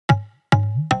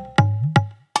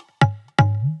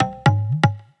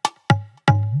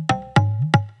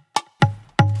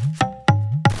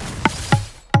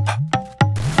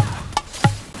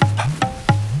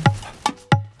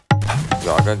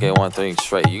I get one thing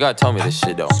straight. You gotta tell me this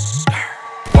shit though.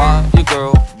 Why your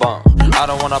girl bum? I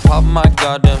don't wanna pop my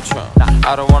goddamn trunk.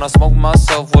 I don't wanna smoke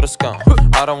myself with a skunk.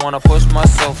 I don't wanna push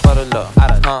myself out of love.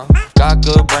 Got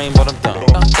good brain, but I'm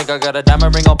dumb. Think I got a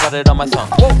diamond ring, I'll put it on my thumb.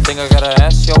 Think I gotta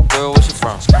ask your girl where she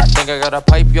from. Think I gotta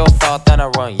pipe your thought, then I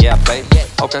run. Yeah, babe.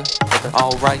 Okay,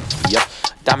 alright, yep.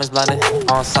 Diamonds blinded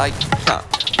on sight.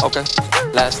 Okay,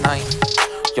 last night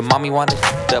your mommy wanted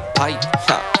the pipe.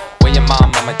 When your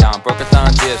mom down, broke her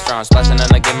thumb, tears strong. Splashing in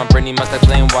the game, I'm pretty much like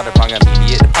playing water pong. I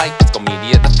mediate the pipe, let's go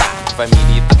mediate the thigh. If I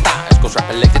mediate the thigh, let's go strap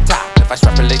it like the top. If I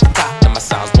strap it like the top, then my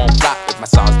sounds won't flop. If my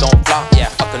sounds don't flop, yeah,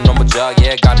 fuck a normal jug,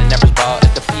 yeah, got an average ball.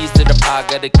 At the P's to the pie,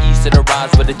 got the keys to the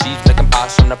rhymes with the G's looking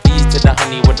posh. From the P's to the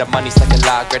honey with the money stuck in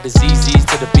lie. Grab the ZZ's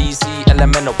to the BC,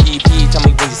 elemental PP. Tell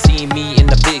me when you see me in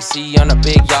the big C on a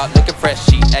big yacht looking fresh.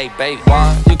 Hey, babe,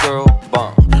 why your girl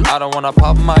bum? I don't wanna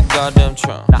pop my goddamn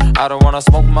trunk. I don't wanna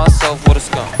smoke myself with a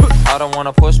skunk. I don't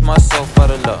wanna push myself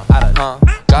out of love.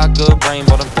 Got good brain,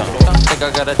 but I'm dumb. Think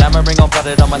I got a diamond ring, I'll put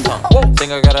it on my tongue.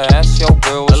 Think I gotta ask your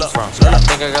girl where she from.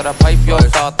 Think I gotta pipe your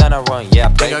thought, then I run. Yeah,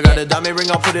 babe. Think I got a diamond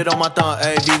ring, I'll put it on my thumb.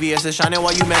 Ayy, VVS is shining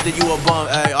while you mad that you a bum.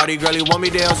 Ayy, all these girlies want me,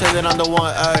 they don't say that I'm the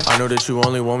one. Ayy, I know that you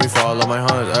only want me for all of my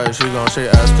hunts. Ayy, she gon' say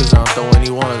ass cause I'm throwing any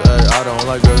ones. Ayy, I don't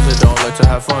like girls that don't like to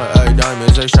have fun. Ayy,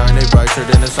 diamonds, they shine, they brighter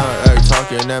than the sun. Ayy,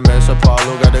 talking that mess,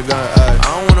 Apollo got the gun. Ayy,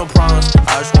 I don't want no problems,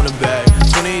 I just want a bag.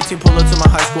 2018 pull up to my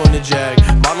high school in the Jag.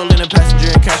 Model in the passenger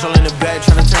and cash all in the bag.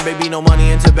 Tryna turn baby no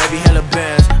money into baby hella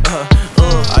bands.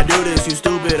 I do this, you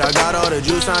stupid, I got all the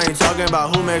juice. I ain't talking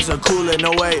about who makes a Kool-Aid.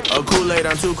 No way, a Kool-Aid,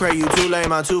 I'm too cray, you too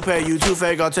lame. I'm too paid, you too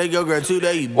fake, I'll take your girl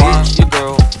today, you bitch. Why your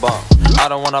girl bum? I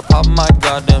don't wanna pop my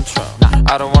goddamn trunk.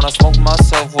 I don't wanna smoke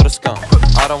myself with a skunk.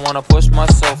 I don't wanna push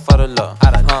myself out of love.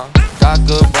 Got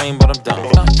good brain, but I'm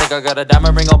dumb. Think I got a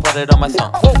diamond ring, I'll put it on my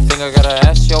thumb. Think I gotta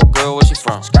ask your girl where she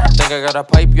from. Think I gotta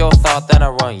pipe your thought, then I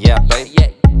run. Yeah, babe.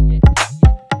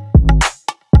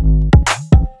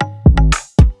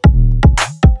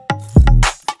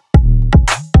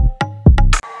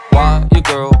 Why your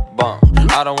girl bum?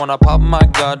 I don't wanna pop my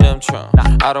goddamn trunk.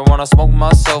 I don't wanna smoke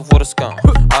myself with a skunk.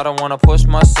 I don't wanna push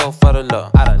myself out of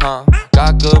love.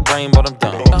 Got good brain, but I'm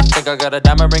dumb. Think I got a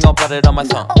diamond ring, I'll put it on my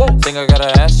thumb. Think I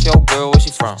gotta ask your girl where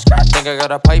she from. Think I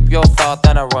gotta pipe your thought,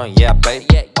 then I run. Yeah, babe.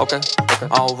 Okay,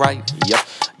 alright, yep.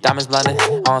 Diamonds blinded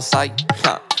on sight.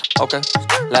 Okay,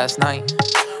 last night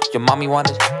your mommy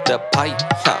wanted the pipe.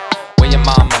 When your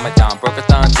mom down, broke her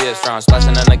thumb, tears strong. Splashing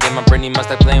in the game, I'm pretty much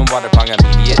like playing water pong. I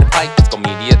mediate the pipe, let's go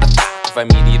mediate the thigh. If I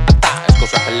mediate the thigh, let's go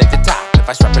strap it like the top. If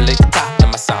I strap it like the top, then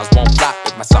my sounds won't flop.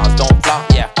 If my sounds don't flop,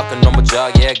 yeah, fuck a normal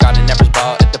jug, yeah, got an average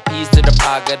ball. At the P's to the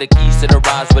pie, got the keys to the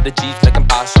rhymes with the G's looking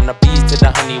posh. From the B's to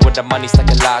the honey with the money stuck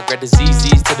in lie. Grab the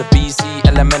ZZ's to the BC,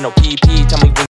 elemental PP. Tell me when